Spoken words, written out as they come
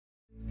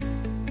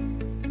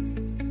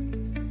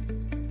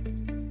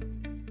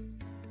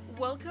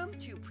Welcome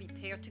to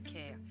Prepare to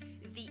Care,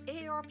 the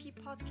AARP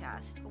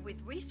podcast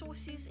with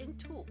resources and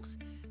tools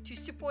to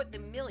support the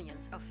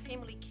millions of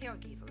family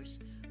caregivers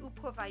who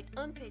provide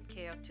unpaid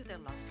care to their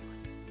loved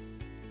ones.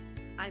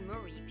 I'm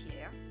Marie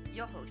Pierre,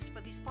 your host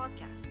for this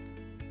podcast.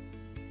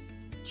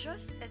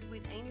 Just as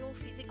with annual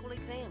physical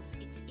exams,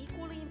 it's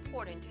equally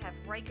important to have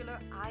regular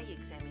eye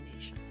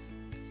examinations.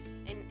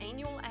 An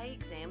annual eye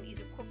exam is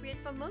appropriate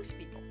for most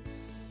people.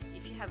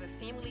 If you have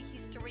a family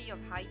history of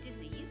eye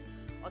disease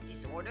or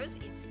disorders,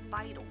 it's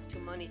vital to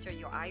monitor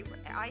your eye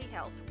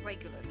health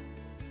regularly.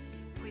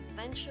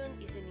 Prevention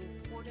is an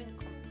important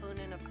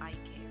component of eye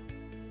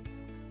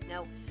care.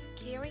 Now,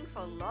 caring for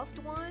a loved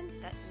one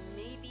that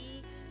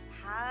maybe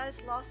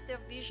has lost their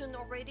vision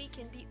already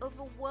can be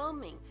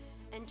overwhelming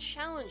and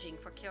challenging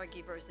for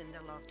caregivers and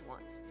their loved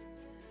ones.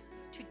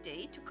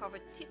 Today, to cover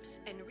tips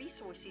and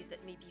resources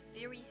that may be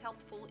very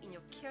helpful in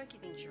your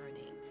caregiving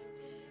journey,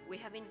 we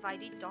have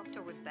invited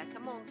Dr. Rebecca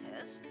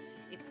Montes,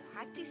 a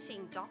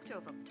practicing doctor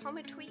of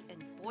optometry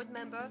and board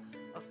member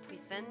of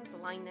Prevent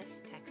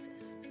Blindness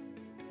Texas.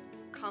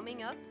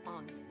 Coming up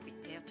on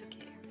Prepare to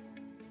Care.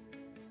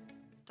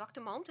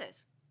 Dr.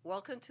 Montes,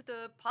 welcome to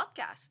the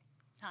podcast.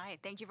 Hi,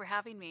 thank you for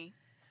having me.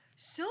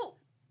 So,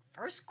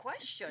 first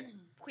question,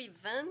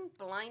 Prevent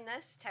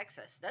Blindness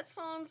Texas. That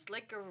sounds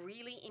like a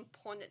really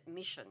important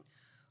mission.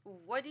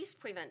 What is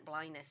Prevent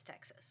Blindness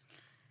Texas?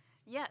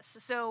 Yes,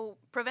 so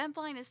Prevent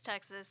Blindness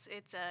Texas,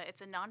 it's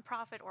a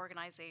nonprofit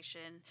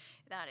organization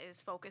that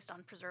is focused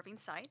on preserving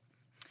sight.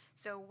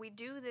 So we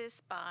do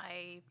this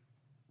by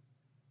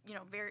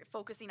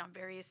focusing on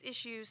various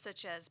issues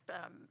such as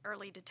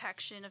early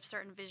detection of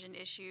certain vision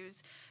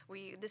issues.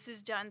 This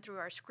is done through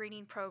our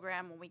screening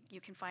program when you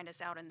can find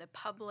us out in the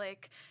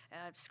public,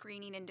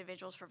 screening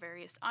individuals for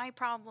various eye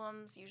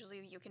problems.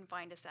 Usually you can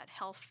find us at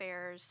health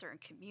fairs, certain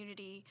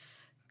community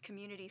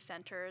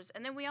centers,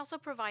 and then we also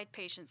provide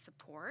patient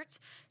support.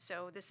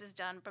 So this is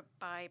done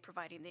by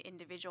providing the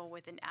individual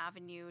with an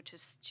avenue to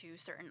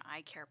certain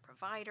eye care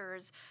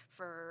providers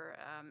or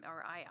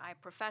eye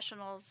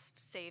professionals,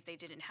 say if they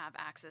didn't have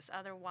access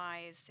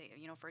otherwise, say,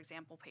 for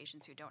example,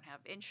 patients who don't have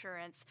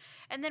insurance.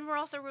 And then we're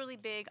also really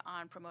big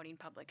on promoting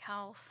public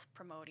health,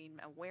 promoting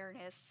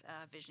awareness,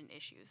 vision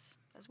issues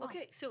as well.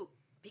 Okay, so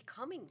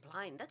becoming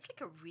blind, that's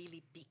like a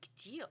really big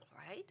deal,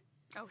 right?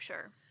 Oh,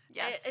 sure.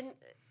 Yes.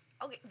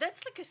 Okay,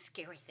 that's like a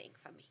scary thing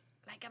for me.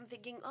 Like I'm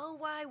thinking,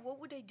 why?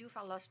 What would I do if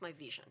I lost my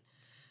vision?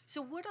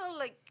 So what are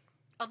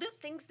there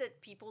things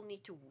that people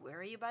need to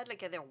worry about?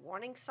 Like, are there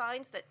warning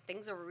signs that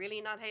things are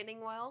really not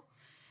heading well?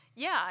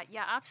 Yeah,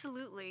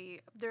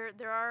 absolutely. There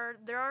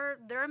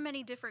are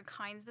many different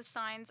kinds of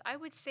signs. I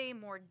would say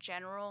more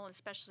general,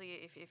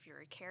 especially if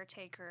you're a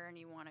caretaker and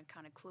you want to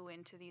kind of clue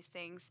into these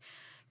things.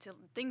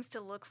 Things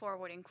to look for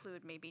would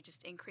include maybe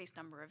just increased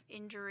number of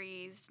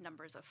injuries,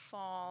 numbers of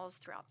falls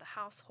throughout the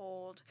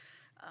household.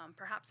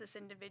 Perhaps this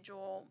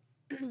individual,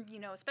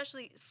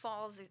 especially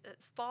falls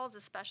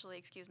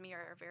especially,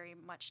 are very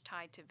much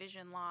tied to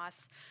vision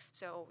loss.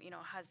 So,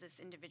 has this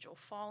individual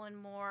fallen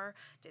more?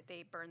 Did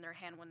they burn their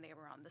hand when they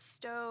were on the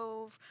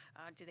stove?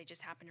 Did they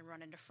just happen to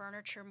run into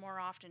furniture more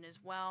often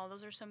as well?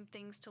 Those are some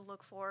things to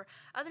look for.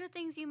 Other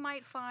things you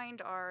might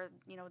find are,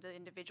 the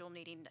individual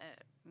needing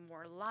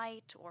more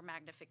light or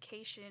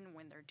magnification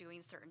when they're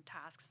doing certain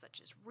tasks such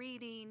as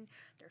reading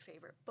their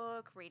favorite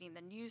book, reading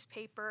the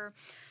newspaper.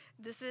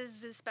 This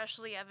is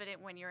especially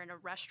evident when you're in a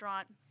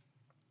restaurant.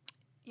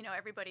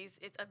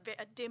 It's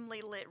a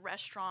dimly lit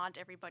restaurant.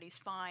 Everybody's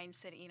fine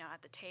sitting,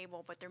 at the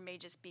table, but there may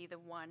just be the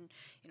one,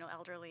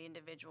 elderly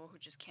individual who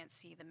just can't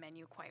see the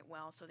menu quite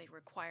well, so they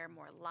require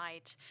more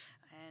light.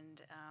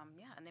 And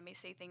and they may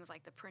say things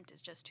like the print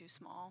is just too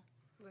small.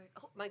 Right.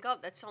 Oh my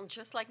God, that sounds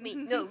just like me.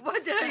 No,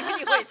 but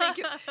anyway, thank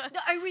you. No,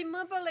 I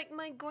remember like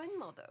my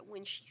grandmother,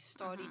 when she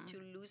started to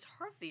lose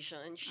her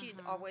vision, she'd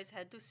always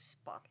had this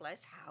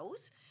spotless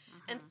house,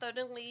 and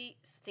suddenly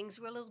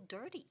things were a little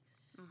dirty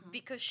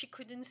because she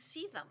couldn't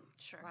see them,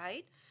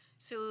 right?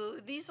 So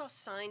these are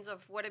signs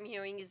of what I'm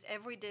hearing is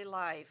everyday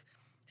life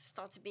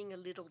starts being a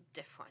little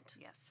different.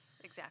 Yes,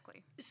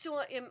 exactly. So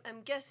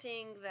I'm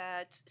guessing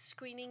that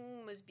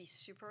screening must be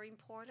super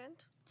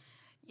important.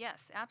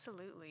 Yes,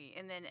 absolutely.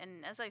 And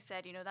as I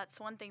said, that's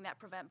one thing that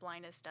Prevent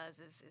Blindness does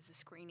is a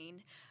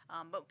screening.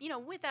 But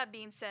with that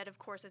being said, of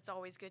course, it's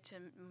always good to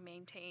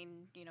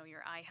maintain,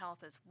 your eye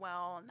health as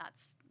well. And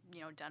that's,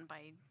 done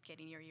by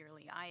getting your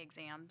yearly eye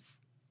exams.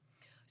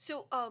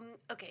 So,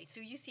 okay,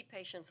 so you see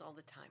patients all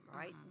the time,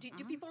 right?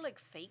 Do people like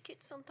fake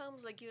it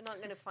sometimes? Like you're not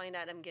going to find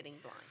out I'm getting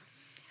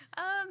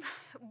blind?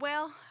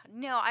 Well,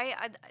 no,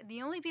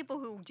 the only people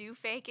who do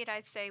fake it,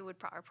 I'd say,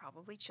 are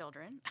probably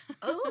children.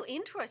 Oh,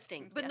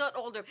 interesting. But not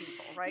older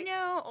people, right?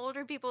 No,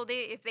 older people,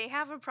 if they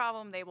have a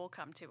problem, they will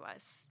come to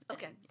us.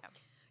 Okay. Yeah.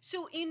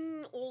 So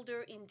in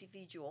older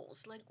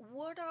individuals, like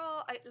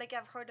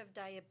I've heard of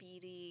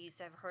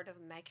diabetes, I've heard of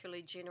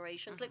macular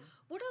degenerations. Like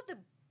what are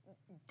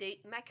the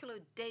macular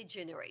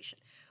degeneration?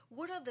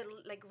 What are the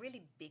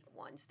really big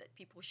ones that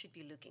people should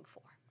be looking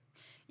for?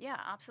 Yeah,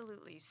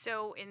 absolutely.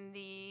 So, in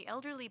the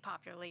elderly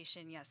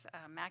population, yes,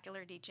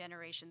 macular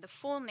degeneration, the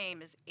full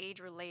name is age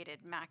related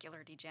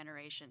macular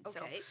degeneration.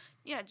 So, Okay.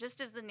 yeah,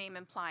 just as the name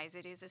implies,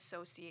 it is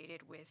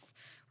associated with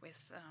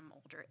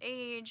older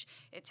age.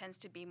 It tends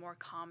to be more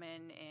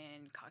common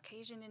in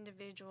Caucasian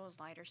individuals,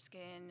 lighter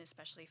skin,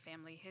 especially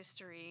family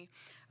history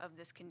of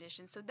this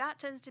condition. So, that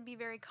tends to be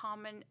very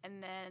common.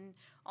 And then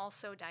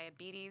also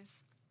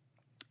diabetes.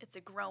 It's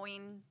a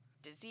growing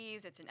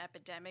disease. It's an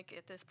epidemic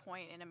at this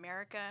point in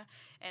America,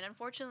 and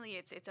unfortunately,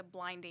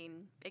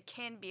 it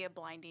can be a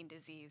blinding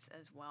disease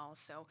as well.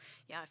 So,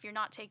 yeah, if you're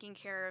not taking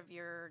care of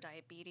your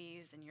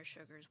diabetes and your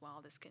sugars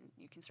well,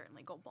 you can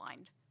certainly go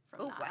blind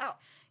from Oh, that. wow.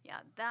 Yeah,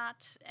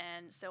 that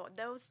and so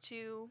those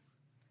two.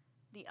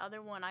 The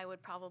other one I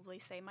would probably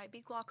say might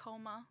be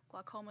glaucoma.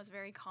 Glaucoma is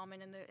very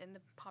common in the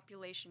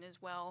population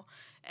as well,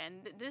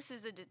 and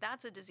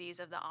that's a disease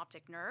of the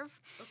optic nerve,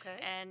 Okay.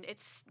 and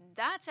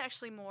that's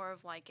actually more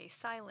of like a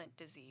silent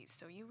disease.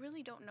 So you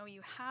really don't know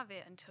you have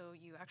it until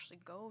you actually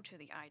go to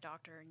the eye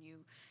doctor and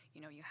you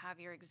have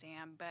your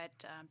exam. But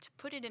to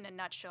put it in a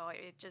nutshell,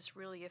 it just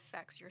really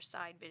affects your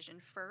side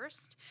vision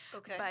first.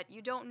 Okay. But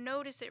you don't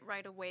notice it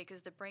right away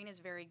because the brain is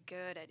very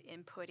good at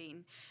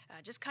inputting,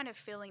 just kind of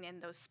filling in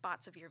those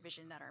spots of your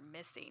vision that are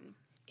missing.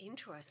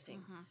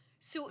 Interesting.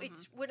 So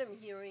it's what I'm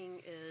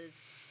hearing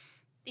is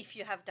if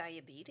you have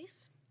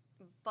diabetes,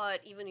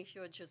 but even if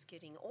you're just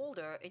getting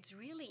older, it's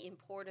really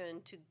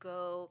important to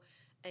go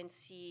and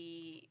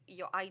see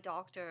your eye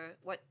doctor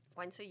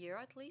once a year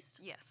at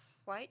least,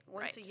 Yes. right?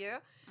 Once a Right.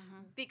 year,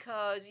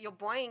 because your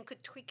brain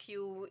could trick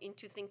you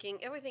into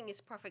thinking everything is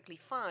perfectly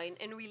fine,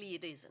 and really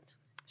it isn't.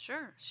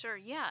 Sure,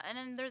 yeah.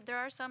 And then there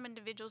are some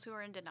individuals who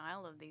are in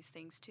denial of these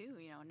things too.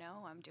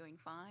 No, I'm doing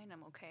fine,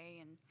 I'm okay.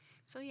 And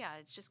so, yeah,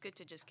 it's just good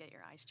to just get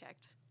your eyes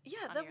checked.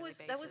 Yeah, On a that yearly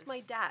was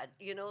my basis. dad.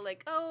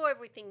 Like, oh,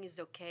 everything is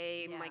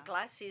okay. My Yeah.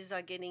 glasses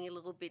are getting a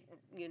little bit,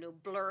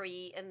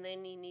 blurry, and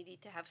then he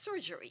needed to have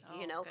surgery.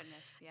 Oh,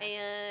 goodness, yeah.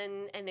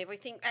 And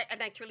everything.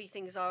 And actually,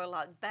 things are a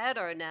lot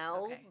better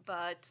now. Okay.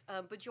 But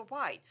you're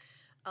right.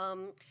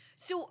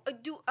 So,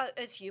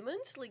 as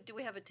humans, like, do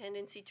we have a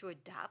tendency to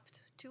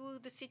adapt to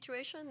the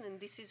situation, and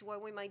this is why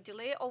we might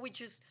delay, or we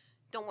just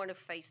don't want to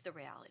face the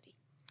reality?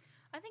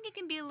 I think it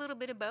can be a little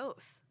bit of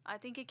both. I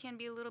think it can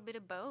be a little bit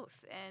of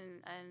both,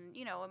 and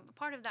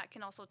part of that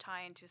can also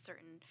tie into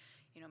certain,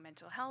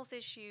 mental health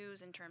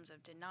issues in terms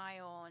of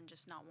denial and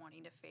just not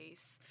wanting to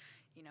face,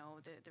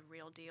 the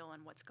real deal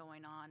and what's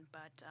going on.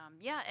 But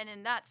yeah, and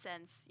in that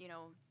sense,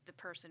 the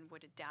person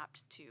would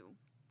adapt to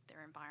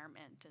their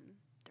environment and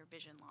their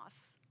vision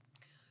loss.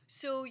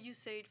 So you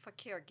said for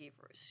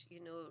caregivers,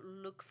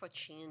 look for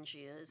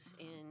changes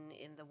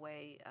in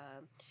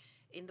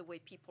the way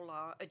people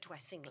are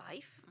addressing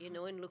life,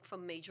 and look for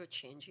major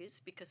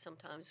changes because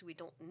sometimes we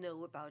don't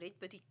know about it,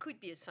 but it could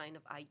be a sign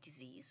of eye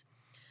disease.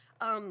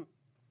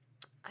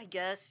 I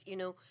guess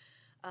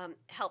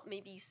help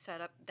maybe set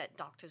up that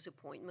doctor's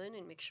appointment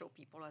and make sure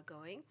people are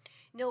going.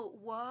 Now,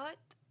 what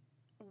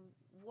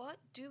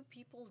do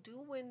people do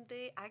when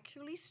they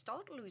actually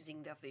start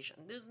losing their vision?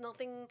 There's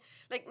nothing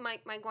like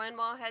my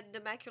grandma had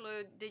the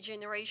macular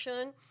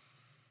degeneration.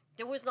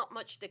 There was not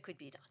much that could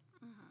be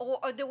done,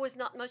 or there was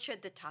not much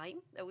at the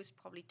time. That was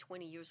probably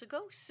 20 years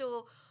ago.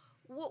 So,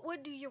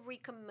 what do you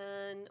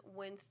recommend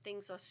when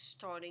things are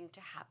starting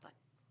to happen?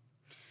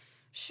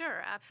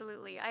 Sure,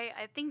 absolutely.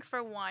 I think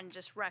for one,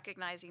 just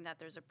recognizing that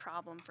there's a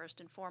problem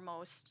first and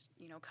foremost,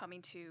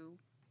 coming to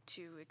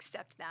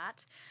accept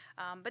that.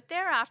 But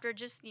thereafter,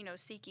 just,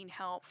 seeking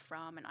help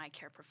from an eye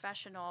care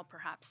professional,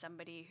 perhaps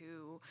somebody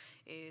who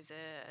is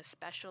a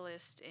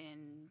specialist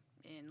in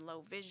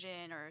low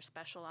vision or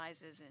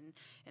specializes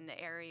in the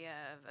area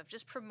of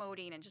just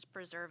promoting and just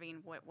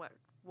preserving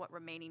what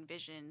remaining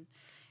vision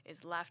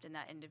is left in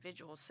that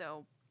individual.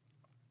 So,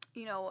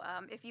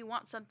 if you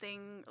want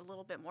something a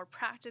little bit more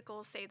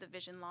practical, say the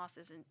vision loss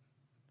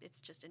it's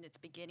just in its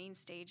beginning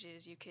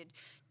stages, you could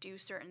do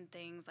certain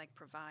things like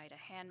provide a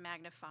hand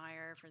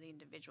magnifier for the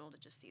individual to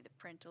just see the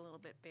print a little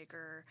bit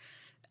bigger.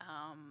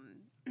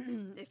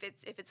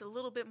 If it's a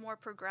little bit more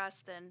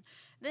progressed,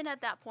 then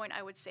at that point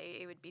I would say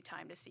it would be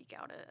time to seek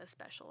out a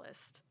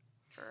specialist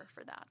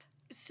for that.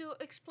 So,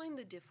 explain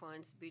the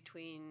difference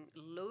between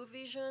low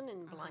vision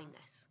and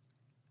blindness.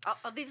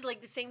 Are these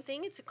like the same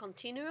thing? It's a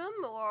continuum,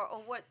 or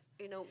what?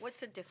 What's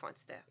the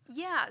difference there?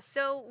 Yeah,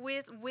 so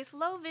with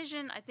low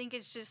vision, I think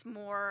it's just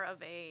more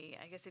of I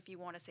guess if you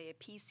want to say a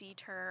PC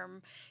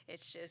term,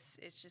 it's just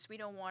we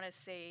don't want to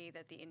say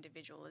that the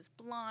individual is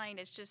blind.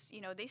 It's just,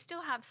 they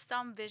still have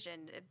some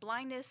vision.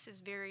 Blindness is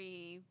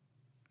very,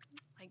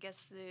 I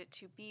guess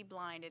to be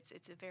blind,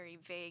 it's a very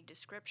vague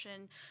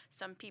description.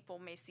 Some people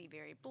may see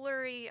very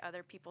blurry.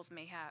 Other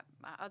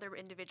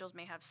individuals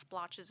may have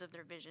splotches of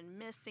their vision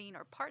missing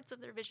or parts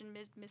of their vision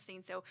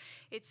missing. So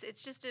it's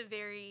just a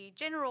very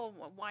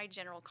wide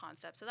general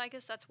concept. So I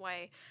guess that's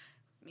why,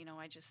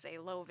 I just say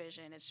low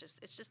vision. It's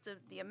just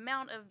the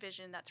amount of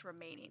vision that's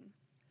remaining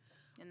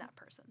in that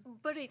person.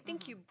 But I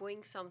think you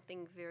bring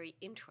something very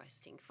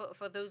interesting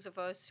for those of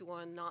us who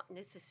are not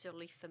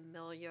necessarily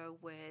familiar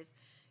with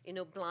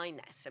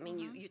blindness. I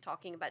mean, you're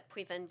talking about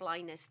Prevent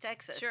Blindness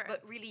Texas, Sure.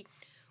 but really,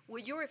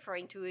 what you're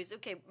referring to is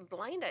okay.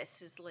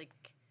 Blindness is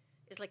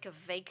like a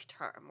vague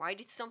term, right?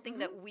 It's something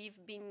that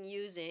we've been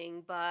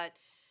using, but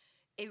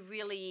it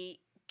really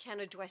can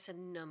address a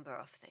number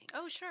of things.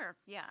 Oh, sure.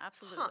 Yeah,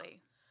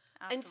 absolutely.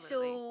 And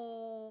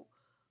Absolutely.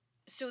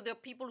 so there are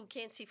people who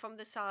can't see from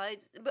the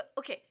sides. But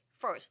okay,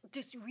 first,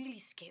 there's really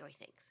scary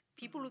things.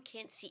 People who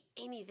can't see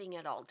anything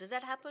at all. Does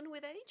that happen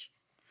with age?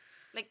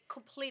 Like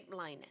complete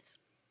blindness.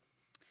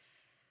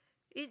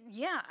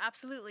 Yeah,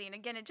 absolutely. And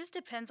again, it just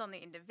depends on the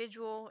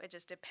individual. It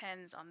just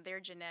depends on their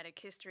genetic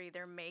history,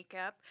 their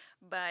makeup.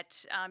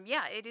 But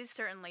yeah, it is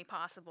certainly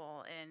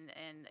possible.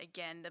 And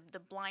again, the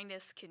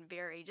blindness can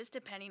vary just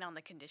depending on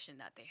the condition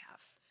that they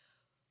have.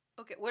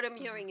 Okay, what I'm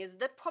hearing is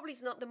that probably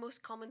is not the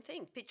most common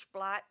thing. Pitch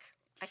black,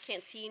 I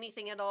can't see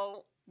anything at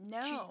all.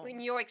 No.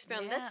 In your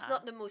experience, that's Yeah.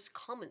 not the most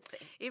common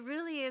thing. It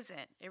really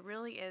isn't. It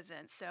really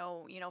isn't.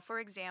 So, for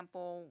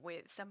example,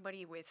 with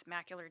somebody with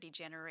macular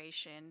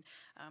degeneration,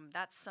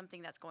 that's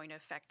something that's going to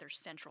affect their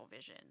central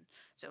vision.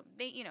 So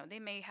they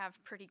may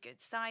have pretty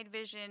good side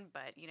vision,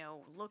 but,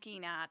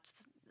 looking at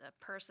the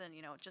person,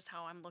 just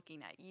how I'm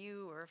looking at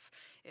you, or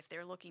if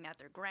they're looking at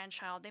their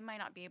grandchild, they might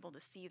not be able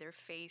to see their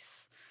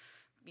face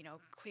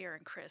clear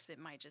and crisp. It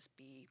might just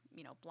be,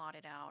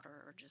 blotted out,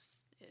 or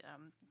just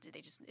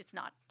it's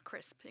not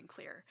crisp and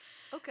clear.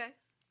 Okay.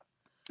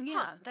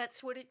 Yeah,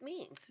 that's what it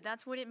means.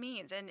 that's what it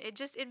means, and it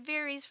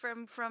varies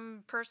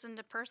from person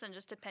to person,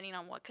 just depending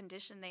on what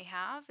condition they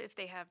have. If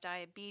they have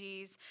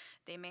diabetes,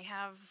 they may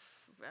have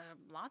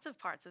lots of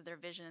parts of their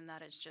vision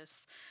that is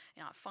just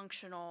not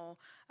functional.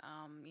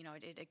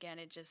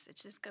 It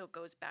just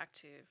goes back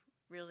to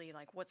really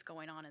like what's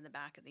going on in the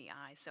back of the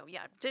eye. So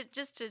yeah,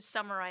 just to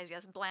summarize,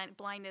 yes,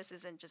 blindness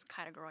isn't just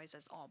categorized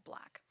as all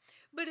black.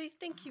 But I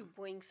think you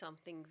bring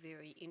something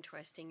very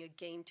interesting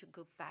again to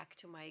go back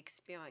to my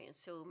experience.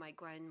 So my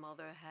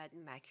grandmother had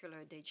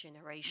macular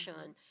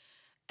degeneration,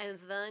 and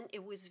then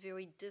it was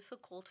very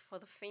difficult for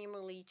the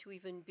family to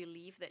even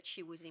believe that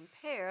she was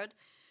impaired,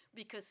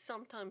 because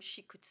sometimes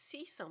she could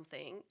see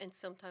something and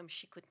sometimes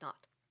she could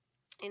not.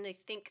 And I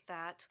think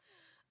that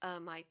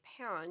my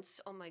parents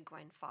or my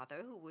grandfather,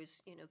 who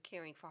was,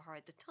 caring for her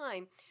at the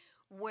time,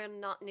 were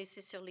not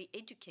necessarily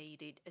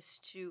educated as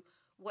to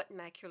what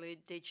macular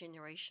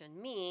degeneration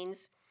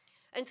means.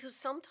 And so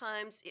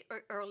sometimes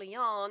early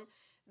on,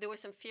 there were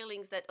some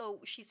feelings that, oh,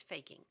 she's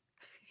faking,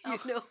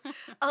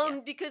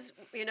 because,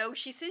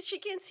 she says she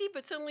can't see,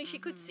 but suddenly she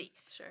could see.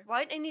 Sure.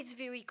 Right? And it's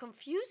very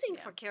confusing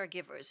for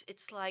caregivers.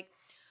 It's like,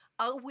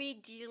 are we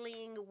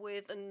dealing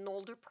with an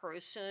older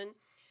person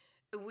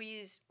who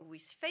is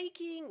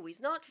faking, who is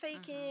not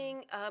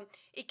faking?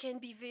 It can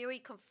be very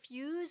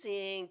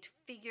confusing to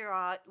figure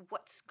out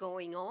what's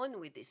going on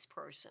with this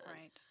person.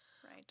 Right.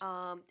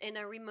 And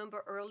I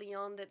remember early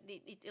on that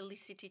it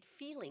elicited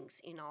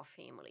feelings in our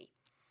family.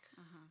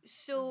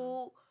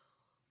 So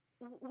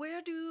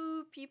where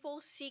do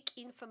people seek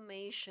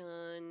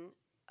information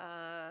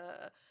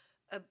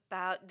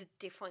about the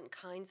different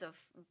kinds of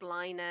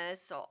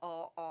blindness,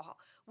 or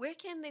where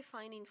can they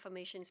find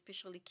information,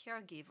 especially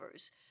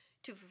caregivers,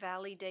 to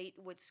validate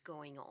what's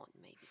going on,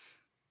 maybe?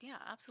 Yeah,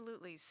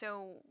 absolutely.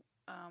 So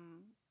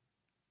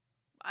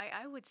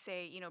I would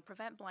say,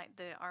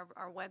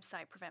 our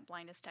website, Prevent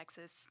Blindness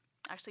Texas,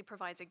 actually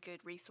provides a good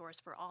resource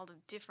for all the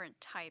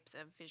different types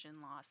of vision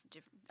loss,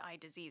 different eye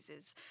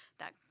diseases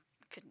that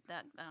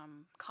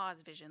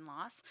cause vision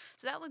loss.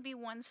 So that would be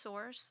one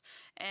source.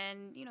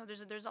 And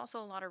there's also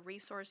a lot of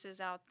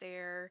resources out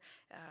there.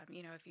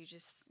 If you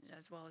just,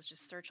 as well as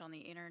just search on the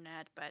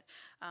internet. But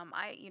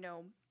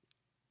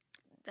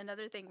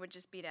another thing would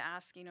just be to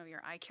ask,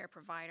 your eye care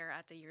provider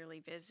at the yearly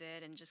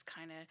visit, and just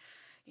kind of,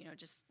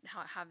 just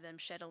have them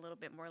shed a little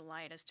bit more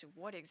light as to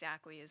what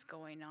exactly is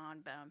going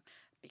on.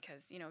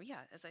 Because,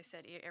 as I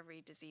said,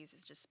 every disease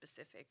is just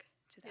specific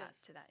to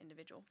to that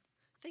individual.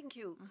 Thank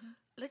you.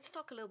 Let's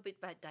talk a little bit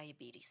about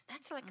diabetes.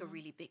 That's like a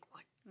really big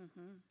one.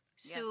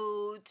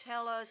 So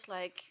tell us,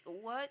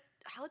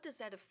 how does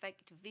that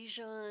affect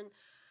vision?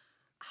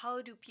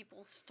 How do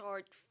people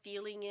start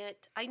feeling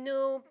it? I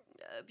know,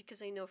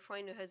 because I know a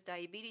friend who has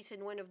diabetes,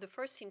 and one of the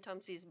first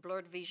symptoms is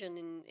blurred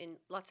vision and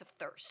lots of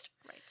thirst.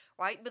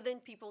 Right? But then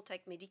people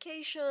take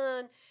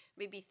medication,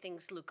 maybe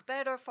things look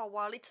better for a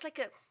while.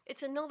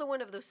 It's another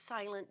one of those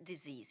silent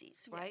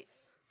diseases, right?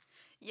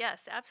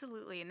 Yes,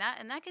 absolutely. And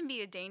that can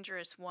be a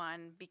dangerous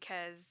one,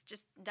 because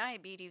just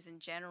diabetes in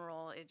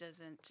general, it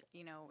doesn't,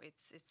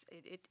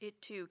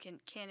 it too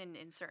can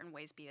in certain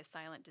ways be a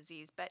silent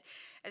disease. But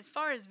as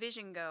far as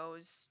vision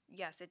goes,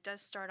 yes, it does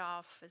start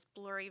off as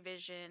blurry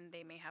vision.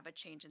 They may have a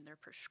change in their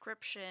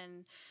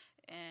prescription,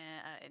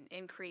 an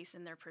increase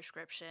in their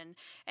prescription.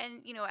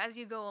 And, as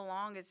you go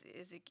along,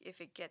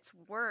 if it gets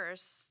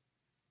worse,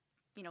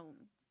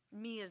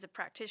 me as a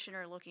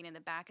practitioner looking in the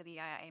back of the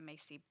eye, I may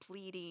see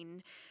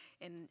bleeding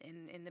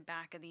in the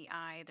back of the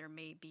eye. There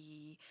may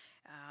be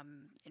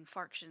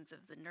infarctions of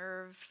the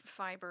nerve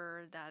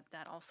fiber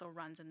that also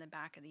runs in the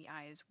back of the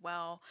eye as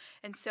well.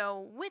 And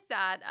so with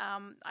that,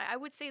 I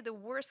would say the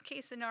worst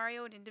case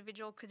scenario an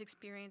individual could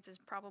experience is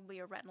probably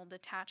a retinal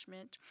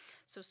detachment.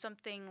 So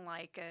something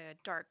like a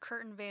dark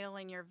curtain veil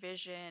in your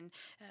vision,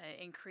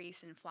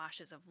 increase in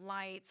flashes of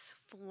lights,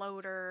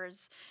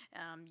 floaters.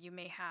 You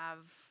may have,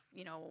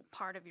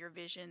 part of your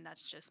vision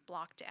that's just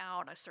blocked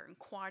out, a certain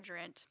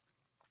quadrant.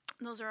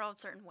 Those are all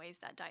certain ways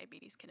that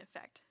diabetes can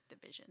affect the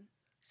vision.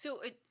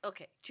 So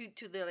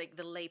to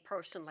the lay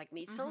person like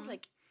me, it sounds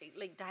like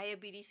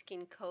diabetes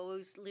can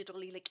cause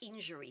literally like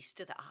injuries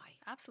to the eye.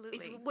 Absolutely.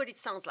 It's what it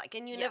sounds like,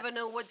 and you never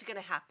know what's going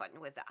to happen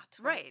with that.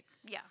 Right.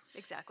 Yeah,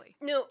 exactly.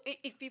 No,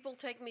 if people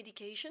take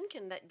medication,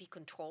 can that be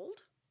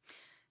controlled?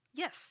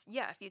 Yes,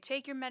 yeah. If you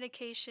take your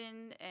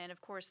medication, and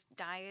of course,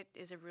 diet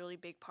is a really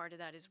big part of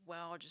that as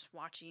well. Just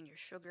watching your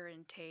sugar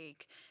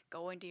intake,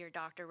 going to your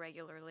doctor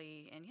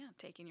regularly, and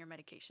taking your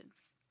medications.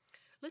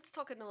 Let's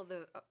talk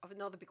another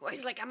big one.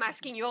 It's like I'm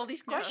asking you all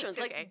these questions.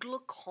 No, it's okay. Like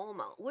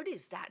glaucoma, what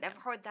is that?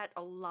 I've heard that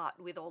a lot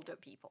with older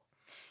people.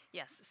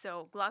 Yes,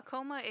 so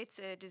glaucoma, it's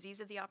a disease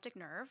of the optic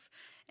nerve.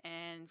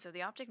 And so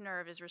the optic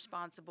nerve is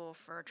responsible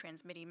for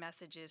transmitting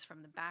messages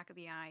from the back of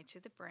the eye to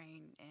the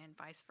brain and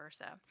vice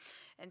versa.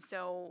 And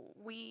so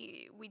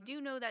we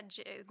do know that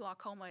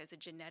glaucoma is a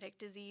genetic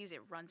disease.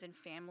 It runs in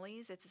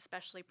families. It's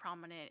especially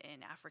prominent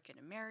in African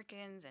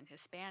Americans and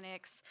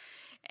Hispanics.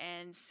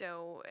 And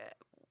so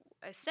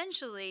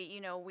essentially,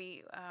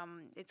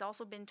 it's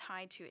also been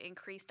tied to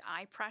increased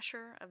eye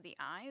pressure of the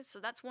eyes. So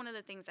that's one of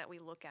the things that we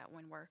look at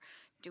when we're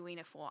doing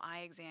a full eye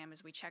exam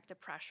is we check the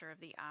pressure of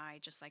the eye,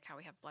 just like how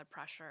we have blood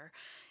pressure.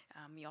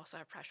 You also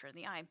have pressure in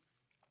the eye.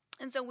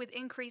 And so with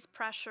increased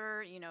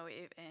pressure,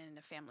 and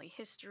a family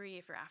history,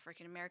 if you're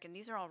African American,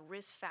 these are all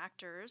risk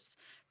factors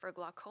for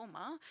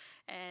glaucoma.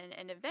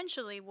 And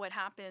eventually what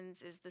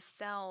happens is the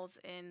cells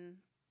in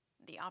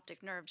the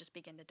optic nerve just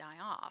begin to die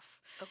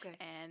off. Okay.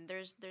 And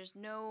there's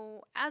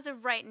no, as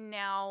of right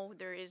now,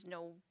 there is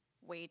no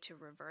way to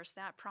reverse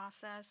that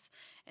process.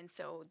 And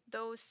so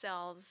those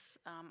cells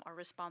are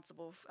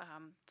responsible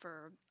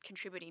for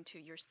contributing to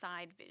your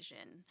side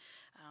vision,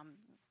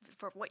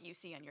 for what you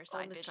see on your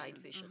side vision. Side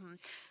vision. Mm-hmm.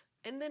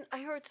 And then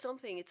I heard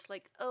something. It's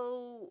like,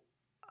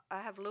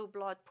 I have low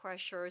blood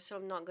pressure, so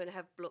I'm not going to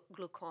have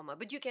glaucoma.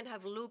 But you can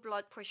have low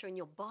blood pressure in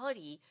your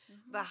body,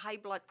 but high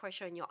blood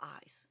pressure in your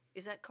eyes.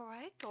 Is that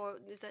correct, or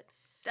is that?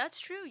 That's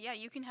true. Yeah,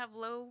 you can have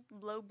low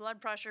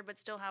blood pressure, but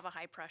still have a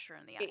high pressure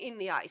in the eye. In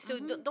the eye. So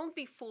don't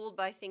be fooled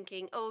by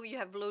thinking, you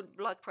have low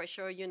blood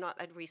pressure, you're not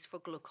at risk for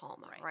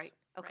glaucoma, right?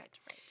 Okay.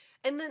 Right.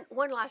 And then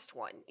one last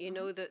one,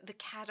 the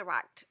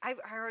cataract. I've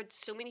heard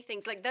so many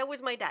things. Like that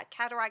was my dad,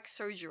 cataract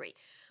surgery.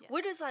 Yes.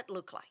 What does that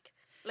look like?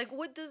 Like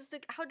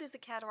how does the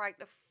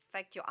cataract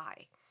affect your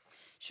eye?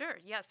 Sure,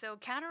 yeah. So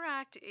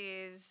cataract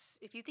is,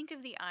 if you think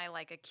of the eye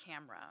like a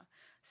camera,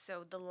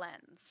 so the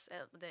lens,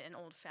 an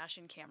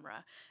old-fashioned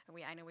camera,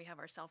 I know we have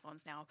our cell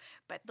phones now,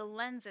 but the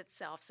lens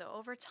itself, so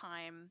over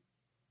time,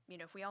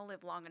 if we all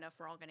live long enough,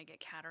 we're all going to get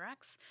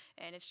cataracts,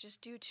 and it's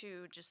just due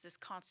to just this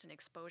constant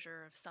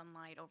exposure of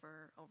sunlight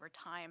over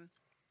time.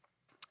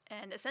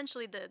 And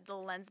essentially the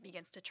lens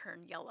begins to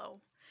turn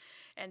yellow.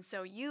 And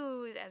so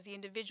you, as the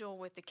individual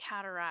with the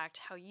cataract,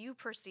 how you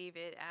perceive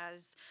it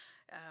as,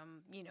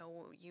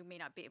 you may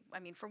not be,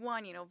 for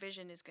one,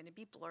 vision is going to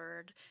be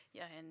blurred,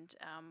 and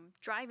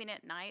driving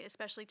at night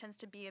especially tends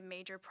to be a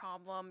major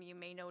problem. You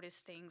may notice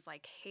things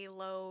like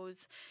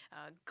halos,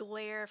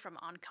 glare from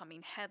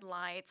oncoming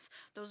headlights.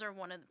 Those are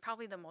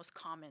probably the most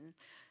common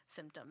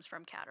symptoms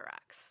from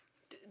cataracts.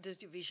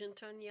 Does your vision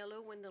turn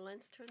yellow when the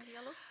lens turns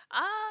yellow?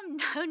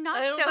 No,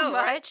 not so much.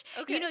 Right?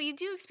 Okay. You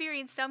do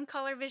experience some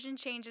color vision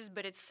changes,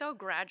 but it's so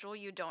gradual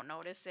you don't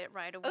notice it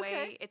right away.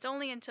 Okay. It's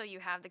only until you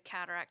have the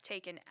cataract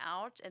taken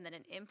out and then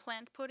an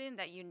implant put in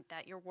that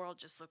your world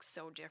just looks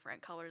so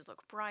different. Colors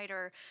look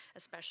brighter,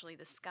 especially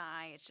the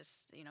sky. It's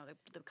just,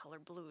 the color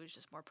blue is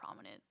just more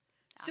prominent.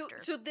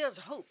 So there's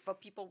hope for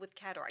people with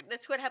cataract.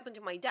 That's what happened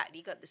to my dad.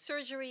 He got the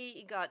surgery,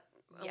 he got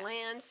a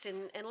lens,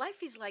 and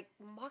life is like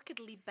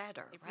markedly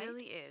better, right? It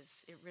really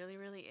is. It really,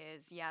 really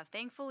is. Yeah,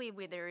 thankfully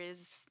there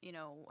is,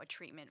 a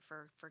treatment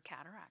for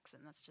cataracts,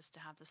 and that's just to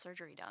have the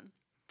surgery done.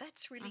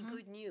 That's really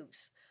good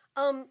news.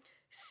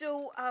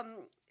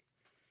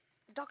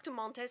 Dr.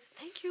 Montes,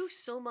 thank you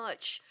so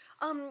much.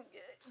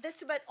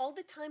 That's about all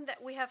the time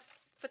that we have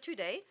for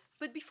today.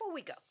 But before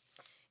we go,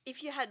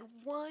 if you had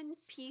one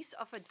piece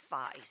of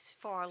advice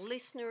for our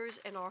listeners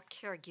and our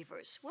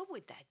caregivers, what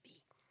would that be?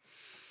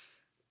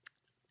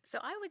 So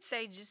I would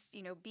say just,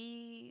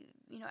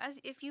 as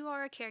if you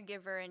are a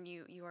caregiver and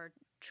you are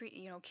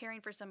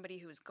caring for somebody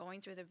who is going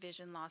through the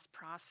vision loss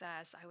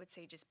process, I would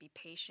say just be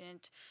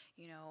patient,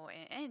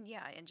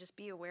 and just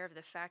be aware of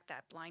the fact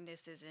that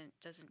blindness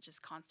doesn't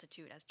just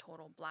constitute as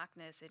total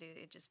blackness.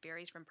 It just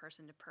varies from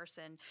person to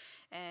person,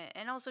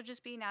 and also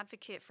just be an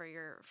advocate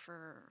for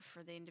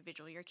the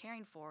individual you're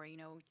caring for.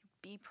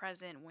 be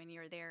present when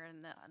you're there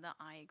in the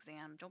eye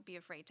exam. Don't be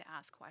afraid to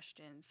ask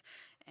questions,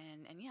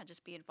 and yeah,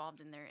 just be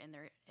involved in their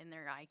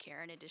eye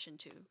care in addition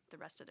to the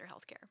rest of their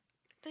health care.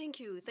 Thank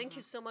you. Thank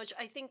you so much.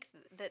 I think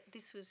that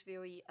this was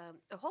very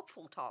a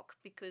hopeful talk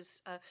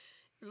because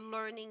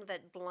learning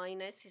that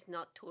blindness is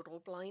not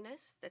total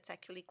blindness. That's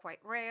actually quite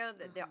rare.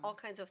 That there are all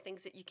kinds of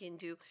things that you can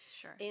do.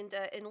 Sure. And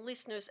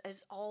listeners,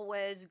 as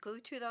always, go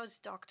to those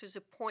doctor's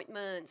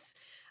appointments.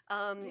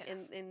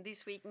 Yes. And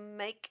this week,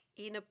 make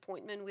an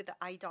appointment with the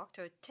eye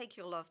doctor. Take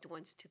your loved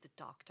ones to the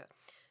doctor.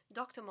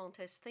 Dr.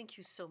 Montes, thank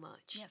you so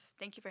much. Yes,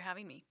 thank you for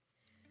having me.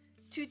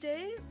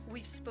 Today,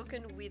 we've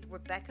spoken with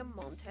Rebecca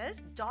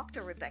Montes,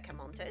 Dr. Rebecca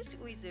Montes,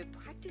 who is a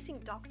practicing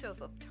doctor of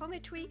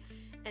optometry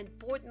and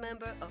board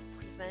member of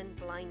Prevent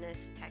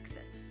Blindness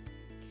Texas.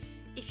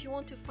 If you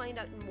want to find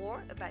out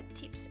more about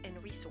tips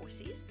and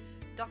resources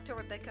Dr.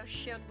 Rebecca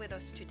shared with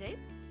us today,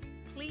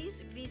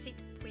 please visit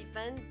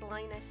Prevent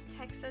Blindness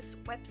Texas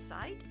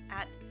website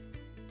at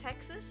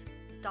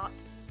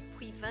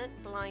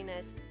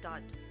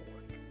texas.preventblindness.org.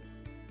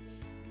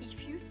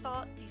 If you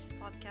thought this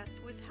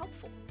podcast was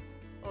helpful,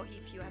 or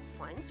if you have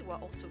friends who are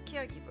also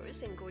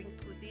caregivers and going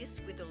through this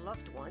with a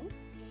loved one,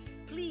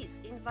 please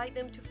invite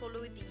them to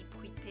follow the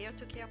Prepare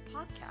to Care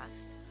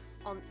podcast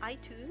on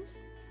iTunes,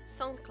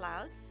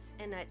 SoundCloud,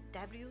 and at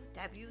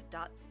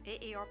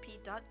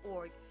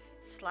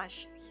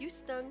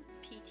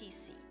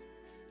www.aarp.org/HoustonPTC.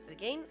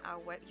 Again,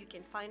 you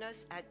can find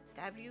us at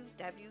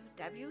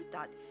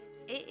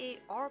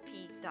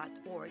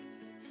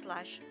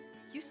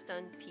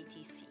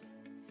www.aarp.org/HoustonPTC.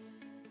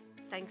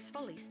 Thanks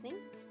for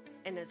listening,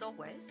 and as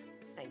always,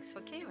 thanks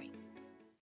for caring.